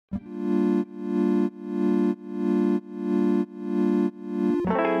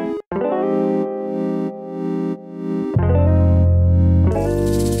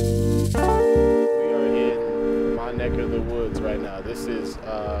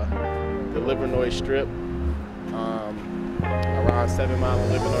the Livernois Strip, around 7 Mile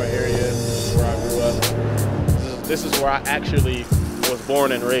and Livernois area. This is where I grew up. This is where I actually was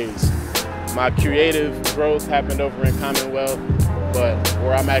born and raised. My creative growth happened over in Commonwealth, but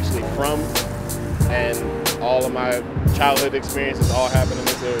where I'm actually from and all of my childhood experiences all happened in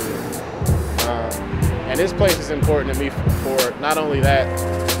this area. And this place is important to me for not only that,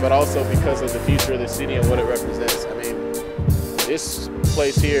 but also because of the future of the city and what it represents. I mean, this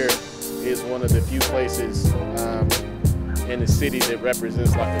place here is one of the few places in the city that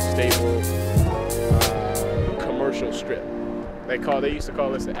represents like a stable commercial strip. They used to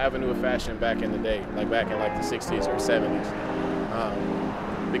call this the Avenue of Fashion back in the day, like back in like the 60s or 70s.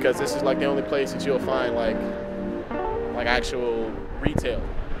 Because this is like the only place that you'll find like actual retail.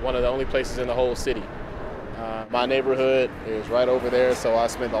 One of the only places in the whole city. My neighborhood is right over there, so I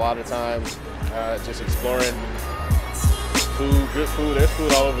spend a lot of time just exploring food, good food. There's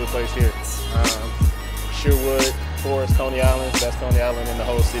food all over the place here. Sherwood, Forest, Coney Island, best Coney Island in the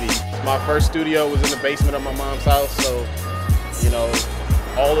whole city. My first studio was in the basement of my mom's house, so you know,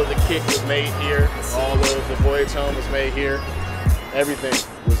 all of the kit was made here, all of the Voyage Home was made here. Everything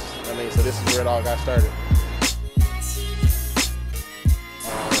was, I mean, so this is where it all got started.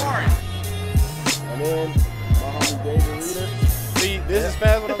 And then my homie David Reader. See, this is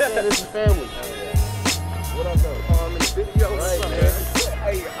fast what I'm saying, this is family. What up though? I'm in the video. Right, man.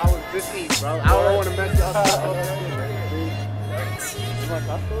 Hey, I was this eat, bro. I don't want to mess you up.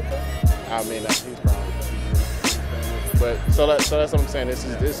 I mean, he's probably. But so that's what I'm saying. This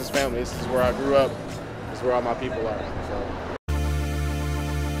is family. This is where I grew up. This is where all my people are. So.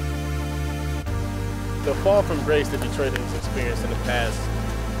 The fall from grace that Detroit has experienced in the past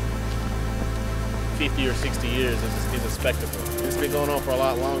 50 or 60 years is a spectacle. It's been going on for a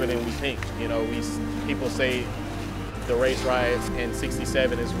lot longer than we think. You know, people say the race riots in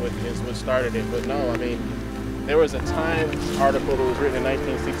 '67 is what started it, but no. I mean, there was a Times article that was written in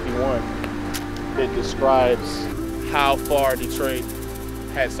 1961 that describes how far Detroit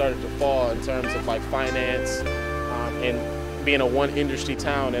had started to fall in terms of like finance and being a one industry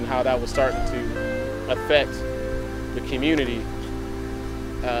town, and how that was starting to affect the community.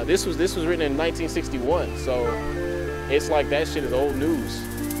 This was written in 1961, so it's like that shit is old news.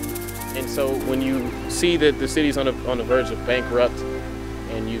 And so when you see that the city's on the verge of bankrupt,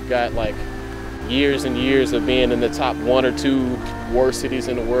 and you've got like years and years of being in the top 1 or 2 worst cities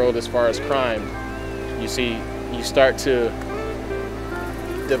in the world as far as crime, you start to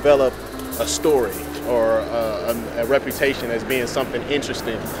develop a story or a reputation as being something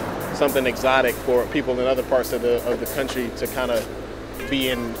interesting, something exotic for people in other parts of the country to kind of be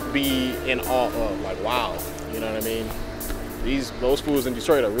in awe of. Like, wow, you know what I mean? Those fools in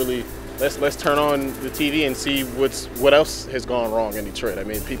Detroit are really. Let's turn on the TV and see what else has gone wrong in Detroit. I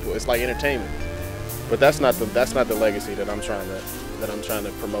mean, it's like entertainment, but that's not the legacy that I'm trying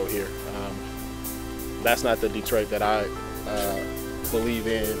to promote here. That's not the Detroit that I believe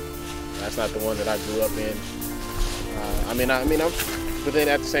in. That's not the one that I grew up in. But then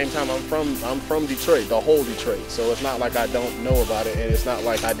at the same time, I'm from Detroit, the whole Detroit. So it's not like I don't know about it, and it's not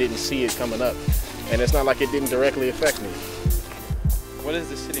like I didn't see it coming up, and it's not like it didn't directly affect me. What does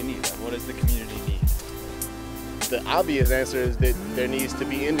the city need? What does the community need? The obvious answer is that there needs to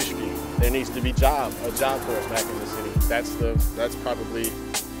be industry. There needs to be a job force back in the city. That's probably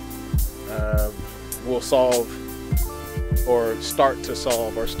will solve or start to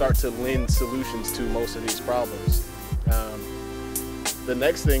lend solutions to most of these problems. The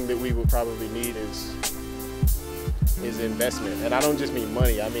next thing that we would probably need is investment, and I don't just mean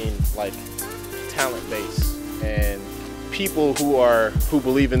money. I mean like talent base and people who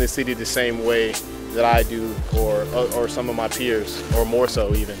believe in the city the same way that I do, or some of my peers, or more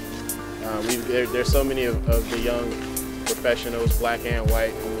so even. There's so many of the young professionals, black and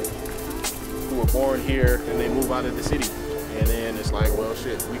white, who were born here and they move out of the city, and then it's like, well,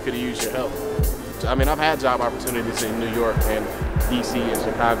 shit, we could have used your help. I mean, I've had job opportunities in New York and DC and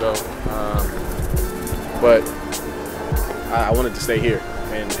Chicago, but I wanted to stay here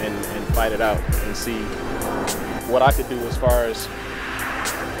and fight it out and see what I could do as far as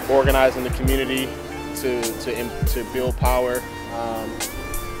organizing the community to build power,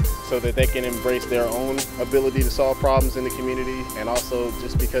 so that they can embrace their own ability to solve problems in the community, and also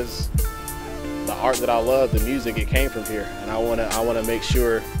just because the art that I love, the music, it came from here, and I wanna make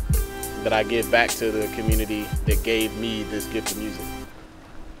sure that I give back to the community that gave me this gift of music.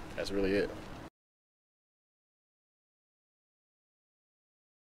 That's really it.